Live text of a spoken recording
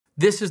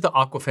This is the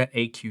Aquafent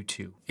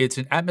AQ2. It's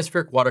an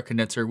atmospheric water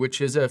condenser,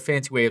 which is a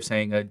fancy way of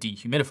saying a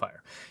dehumidifier.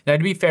 Now,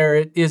 to be fair,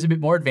 it is a bit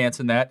more advanced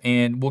than that,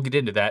 and we'll get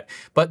into that.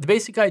 But the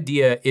basic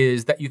idea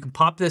is that you can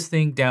pop this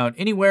thing down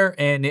anywhere,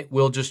 and it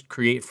will just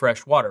create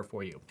fresh water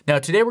for you. Now,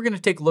 today we're going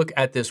to take a look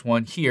at this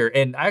one here,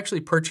 and I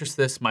actually purchased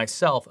this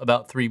myself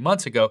about 3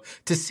 months ago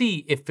to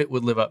see if it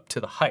would live up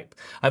to the hype.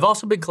 I've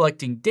also been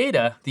collecting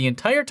data the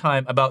entire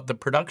time about the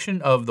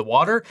production of the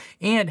water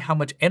and how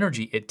much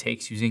energy it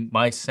takes using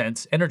my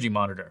Sense energy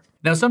monitor.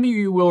 Now, some of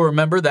you will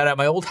remember that at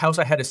my old house,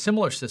 I had a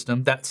similar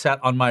system that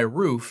sat on my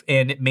roof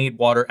and it made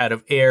water out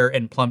of air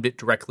and plumbed it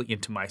directly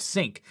into my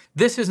sink.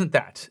 This isn't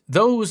that.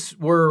 Those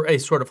were a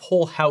sort of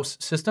whole house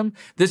system.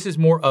 This is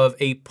more of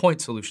a point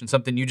solution,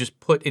 something you just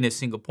put in a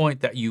single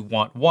point that you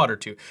want water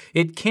to.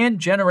 It can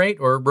generate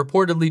or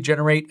reportedly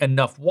generate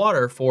enough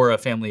water for a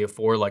family of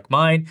 4 like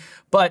mine,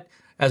 but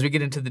as we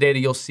get into the data,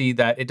 you'll see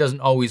that it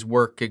doesn't always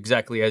work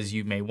exactly as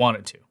you may want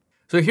it to.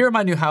 So here in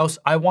my new house,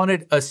 I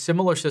wanted a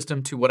similar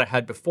system to what I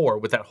had before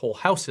with that whole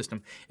house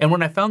system. And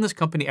when I found this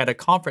company at a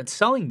conference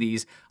selling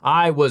these,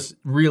 I was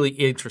really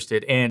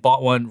interested and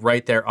bought one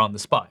right there on the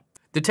spot.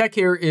 The tech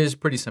here is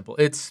pretty simple.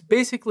 It's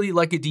basically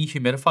like a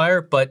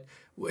dehumidifier, but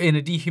in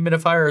a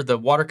dehumidifier, the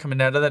water coming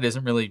out of that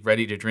isn't really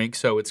ready to drink.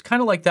 So it's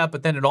kind of like that,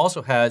 but then it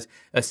also has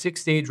a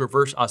 6-stage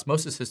reverse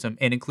osmosis system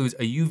and includes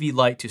a UV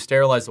light to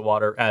sterilize the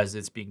water as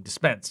it's being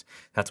dispensed.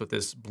 That's what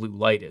this blue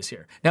light is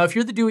here. Now, if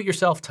you're the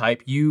do-it-yourself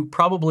type, you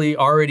probably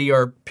already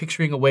are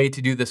picturing a way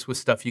to do this with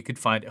stuff you could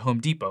find at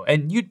Home Depot,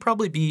 and you'd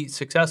probably be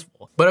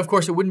successful. But of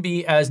course, it wouldn't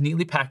be as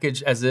neatly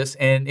packaged as this,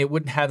 and it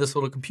wouldn't have this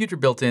little computer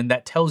built in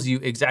that tells you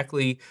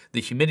exactly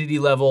the humidity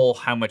level,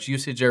 how much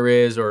usage there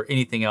is, or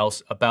anything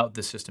else about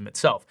the system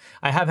itself.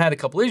 I have had a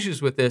couple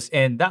issues with this,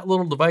 and that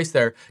little device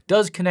there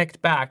does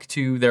connect back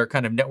to their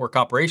kind of network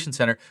operations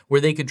center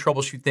where they can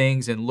troubleshoot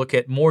things and look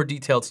at more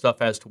detailed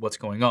stuff as to what's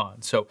going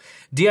on. So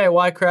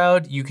DIY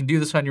crowd, you can do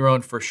this on your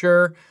own for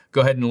sure.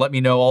 Go ahead and let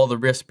me know all the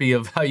recipe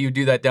of how you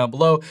do that down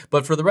below.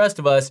 But for the rest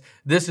of us,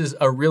 this is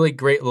a really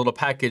great little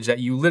package that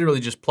you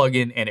literally just plug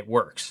in and it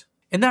works.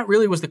 And that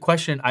really was the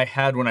question I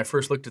had when I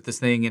first looked at this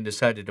thing and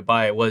decided to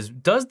buy it was,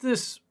 does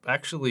this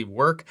actually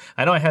work?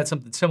 I know I had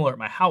something similar at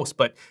my house,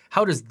 but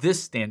how does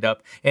this stand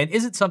up? And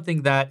is it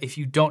something that if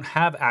you don't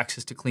have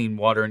access to clean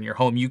water in your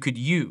home, you could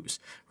use,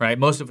 right?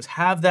 Most of us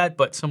have that,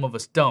 but some of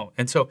us don't.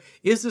 And so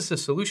is this a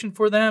solution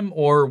for them,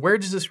 or where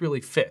does this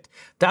really fit?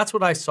 That's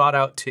what I sought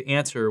out to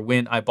answer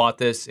when I bought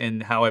this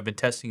and how I've been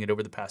testing it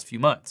over the past few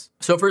months.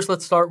 So first,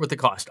 let's start with the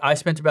cost. I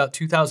spent about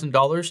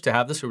 $2,000 to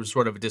have this. There was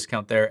sort of a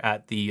discount there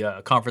at the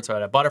conference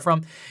that I bought it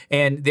from.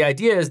 And the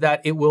idea is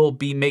that it will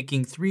be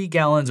making 3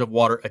 gallons of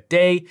water a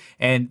day,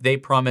 and they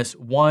promise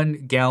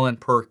 1 gallon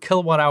per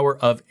kilowatt hour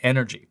of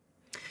energy.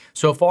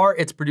 So far,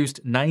 it's produced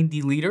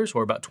 90 liters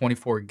or about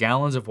 24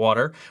 gallons of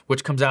water,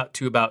 which comes out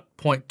to about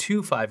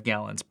 0.25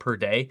 gallons per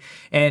day.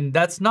 And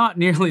that's not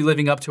nearly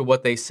living up to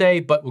what they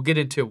say, but we'll get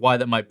into why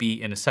that might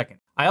be in a second.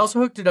 I also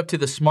hooked it up to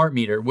the smart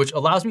meter, which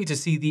allows me to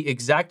see the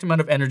exact amount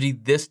of energy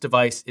this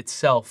device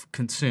itself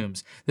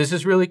consumes. This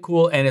is really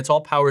cool, and it's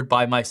all powered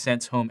by my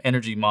Sense home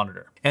energy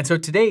monitor. And so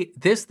to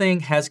date, this thing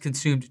has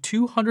consumed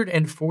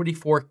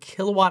 244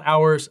 kilowatt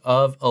hours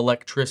of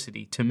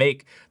electricity to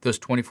make those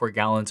 24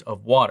 gallons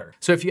of water.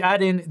 So if you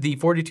add in the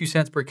 42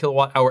 cents per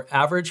kilowatt hour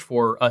average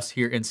for us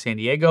here in San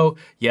Diego,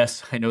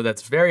 yes, I know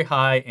that's very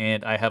high,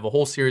 and I have a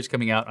whole series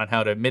coming out on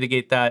how to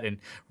mitigate that and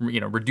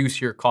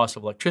reduce your cost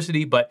of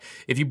electricity. But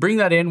if you bring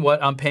that in,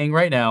 what I'm paying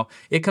right now,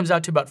 it comes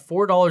out to about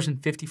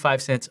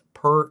 $4.55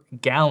 per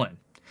gallon.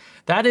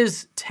 That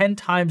is 10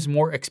 times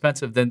more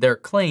expensive than their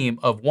claim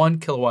of 1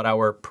 kilowatt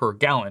hour per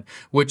gallon,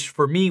 which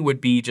for me would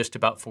be just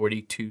about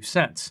 42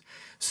 cents.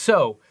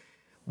 So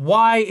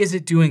why is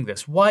it doing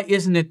this? Why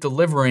isn't it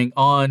delivering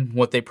on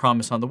what they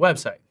promise on the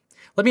website?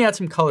 Let me add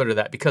some color to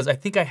that because I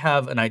think I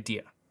have an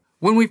idea.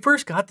 When we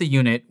first got the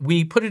unit,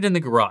 we put it in the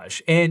garage,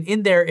 and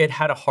in there it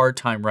had a hard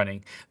time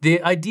running. The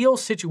ideal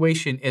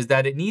situation is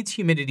that it needs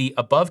humidity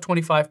above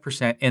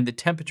 25% and the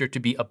temperature to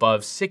be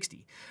above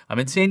 60. I'm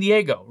in San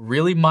Diego,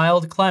 really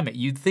mild climate.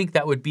 You'd think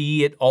that would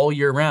be it all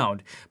year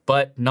round,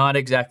 but not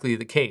exactly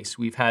the case.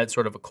 We've had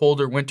sort of a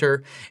colder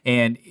winter,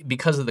 and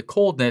because of the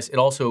coldness, it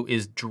also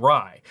is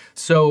dry.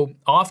 So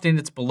often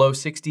it's below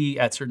 60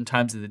 at certain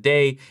times of the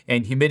day,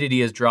 and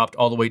humidity has dropped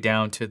all the way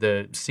down to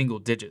the single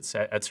digits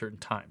at certain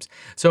times.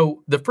 So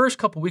the first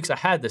couple weeks I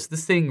had this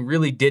thing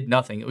really did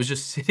nothing. It was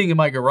just sitting in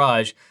my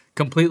garage,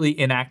 completely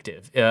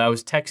inactive. I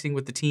was texting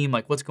with the team,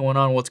 like, what's going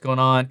on? What's going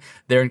on?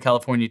 They're in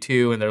California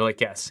too, and they're like,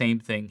 yeah, same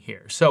thing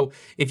here. So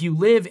if you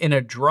live in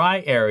a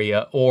dry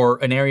area or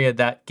an area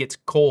that gets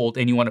cold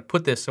and you want to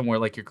put this somewhere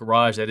like your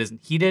garage that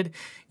isn't heated,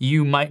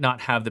 you might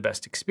not have the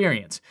best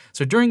experience.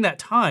 So during that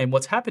time,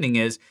 what's happening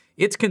is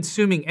it's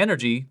consuming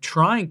energy,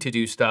 trying to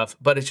do stuff,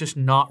 but it's just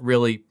not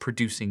really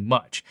producing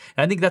much.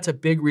 And I think that's a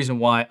big reason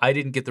why I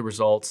didn't get the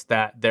results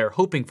that they're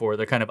hoping for,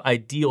 their kind of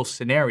ideal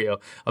scenario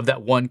of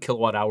that 1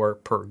 kilowatt hour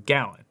per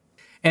gallon.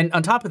 And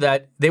on top of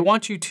that, they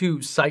want you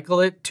to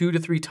cycle it 2 to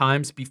 3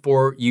 times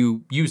before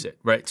you use it,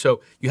 right?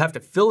 So you have to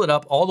fill it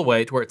up all the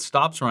way to where it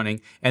stops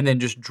running and then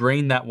just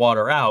drain that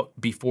water out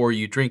before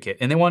you drink it.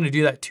 And they want to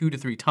do that 2 to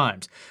 3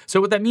 times.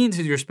 So what that means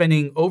is you're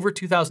spending over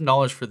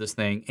 $2,000 for this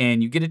thing,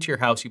 and you get it to your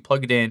house, you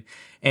plug it in,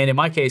 and in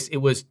my case, it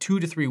was 2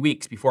 to 3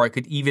 weeks before I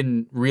could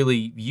even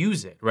really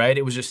use it, right?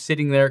 It was just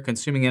sitting there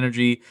consuming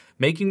energy,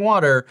 making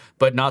water,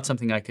 but not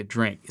something I could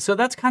drink. So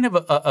that's kind of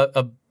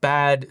a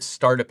bad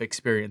startup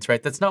experience,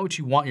 right? That's not what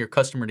you want your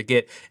customer to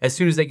get. As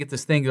soon as they get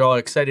this thing, they're all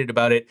excited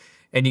about it,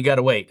 and you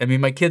gotta wait. I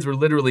mean, my kids were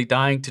literally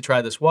dying to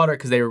try this water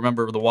because they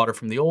remember the water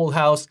from the old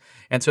house,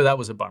 and so that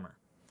was a bummer.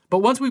 But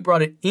once we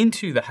brought it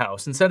into the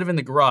house, instead of in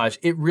the garage,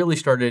 it really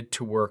started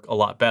to work a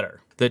lot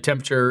better. The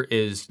temperature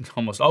is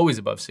almost always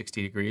above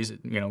 60 degrees.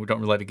 You know, we don't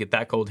really let it get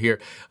that cold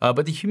here.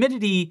 But the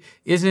humidity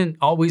isn't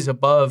always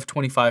above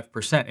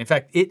 25%. In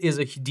fact, it is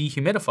a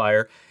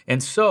dehumidifier.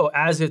 And so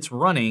as it's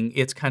running,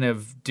 it's kind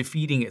of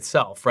defeating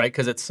itself, right?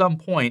 Because at some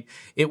point,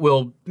 it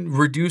will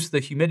reduce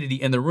the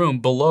humidity in the room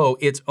below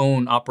its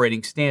own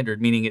operating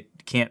standard, meaning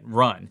it can't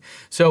run.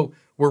 So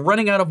we're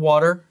running out of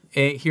water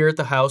here at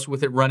the house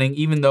with it running.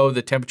 Even though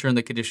the temperature and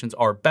the conditions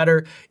are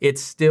better,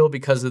 it's still,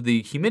 because of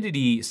the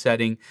humidity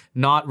setting,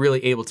 not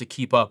really able to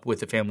keep up with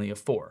the family of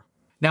 4.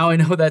 Now, I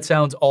know that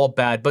sounds all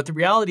bad, but the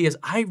reality is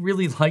I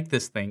really like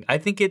this thing. I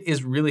think it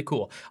is really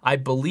cool. I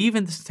believe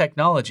in this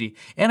technology,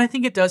 and I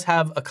think it does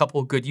have a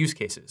couple good use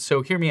cases.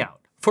 So hear me out.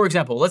 For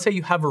example, let's say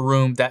you have a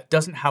room that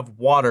doesn't have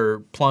water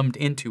plumbed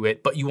into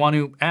it, but you want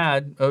to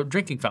add a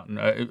drinking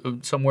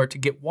fountain somewhere to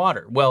get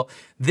water. Well,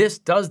 this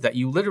does that.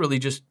 You literally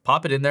just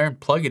pop it in there and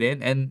plug it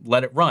in and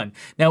let it run.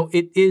 Now,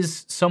 it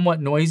is somewhat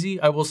noisy,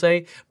 I will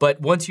say,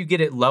 but once you get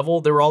it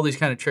level, there were all these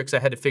kind of tricks I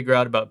had to figure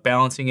out about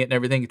balancing it and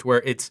everything to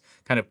where it's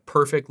kind of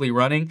perfectly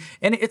running.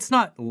 And it's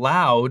not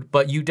loud,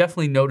 but you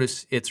definitely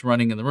notice it's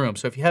running in the room.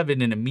 So if you have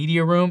it in a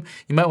media room,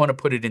 you might want to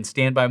put it in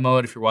standby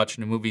mode if you're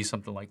watching a movie,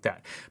 something like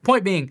that.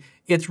 Point being,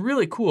 it's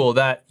really cool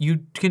that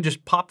you can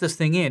just pop this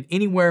thing in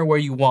anywhere where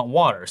you want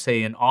water,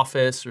 say an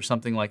office or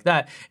something like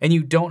that, and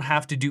you don't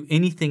have to do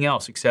anything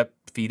else except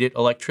feed it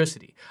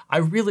electricity. I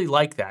really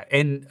like that.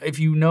 And if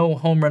you know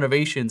home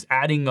renovations,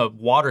 adding a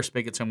water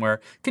spigot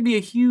somewhere can be a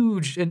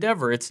huge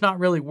endeavor. It's not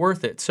really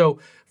worth it. So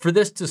for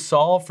this to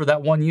solve for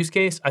that one use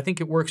case, I think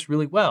it works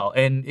really well,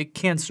 and it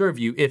can serve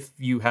you if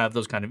you have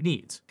those kind of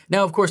needs.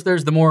 Now, of course,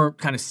 there's the more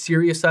kind of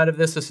serious side of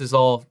this. This is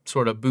all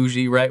sort of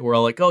bougie, right? We're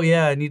all like, oh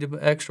yeah, I need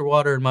extra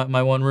water in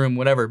my one room,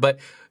 whatever. But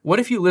what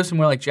if you live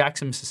somewhere like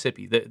Jackson,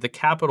 Mississippi, the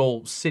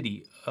capital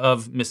city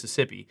of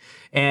Mississippi,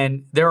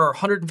 and there are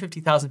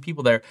 150,000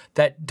 people there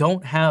that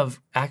don't have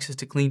access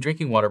to clean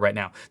drinking water right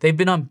now? They've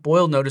been on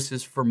boil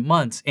notices for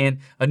months, and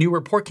a new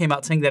report came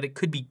out saying that it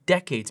could be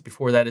decades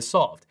before that is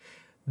solved.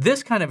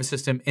 This kind of a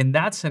system in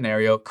that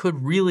scenario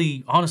could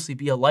really honestly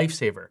be a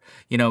lifesaver.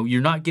 You know,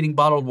 you're not getting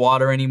bottled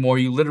water anymore.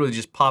 You literally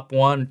just pop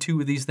 1,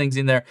 2 of these things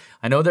in there.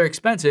 I know they're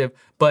expensive,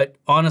 but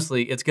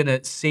honestly, it's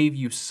gonna save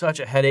you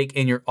such a headache,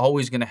 and you're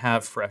always gonna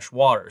have fresh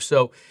water.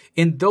 So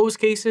in those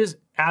cases,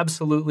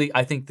 absolutely,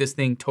 I think this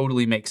thing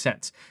totally makes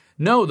sense.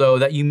 Know though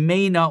that you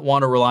may not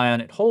want to rely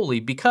on it wholly,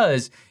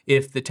 because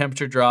if the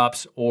temperature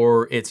drops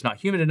or it's not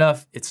humid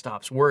enough, it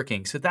stops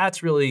working. So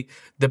that's really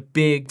the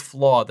big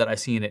flaw that I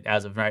see in it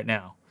as of right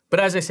now. But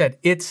as I said,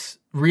 it's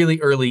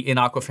really early in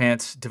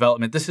Aquafant's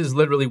development. This is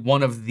literally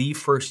one of the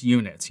first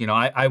units. You know,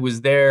 I was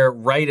there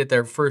right at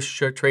their first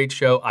trade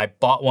show. I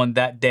bought one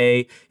that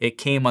day. It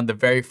came on the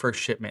very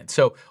first shipment.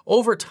 So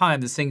over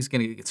time, this thing's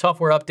gonna get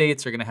software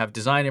updates, they're gonna have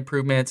design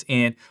improvements,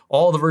 and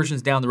all the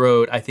versions down the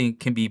road, I think,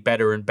 can be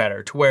better and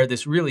better, to where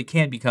this really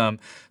can become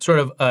sort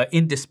of an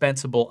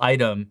indispensable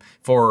item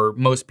for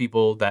most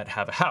people that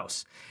have a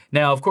house.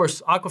 Now, of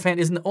course, Aquafant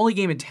isn't the only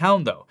game in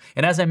town though.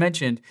 And as I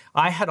mentioned,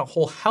 I had a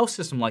whole house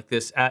system like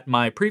this at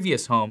my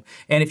previous home.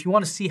 And if you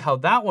want to see how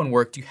that one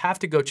worked, you have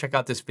to go check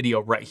out this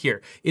video right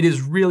here. It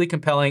is really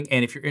compelling.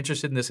 And if you're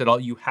interested in this at all,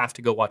 you have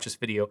to go watch this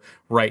video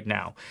right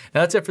now.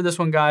 Now that's it for this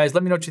one, guys.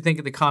 Let me know what you think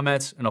in the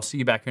comments, and I'll see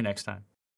you back here next time.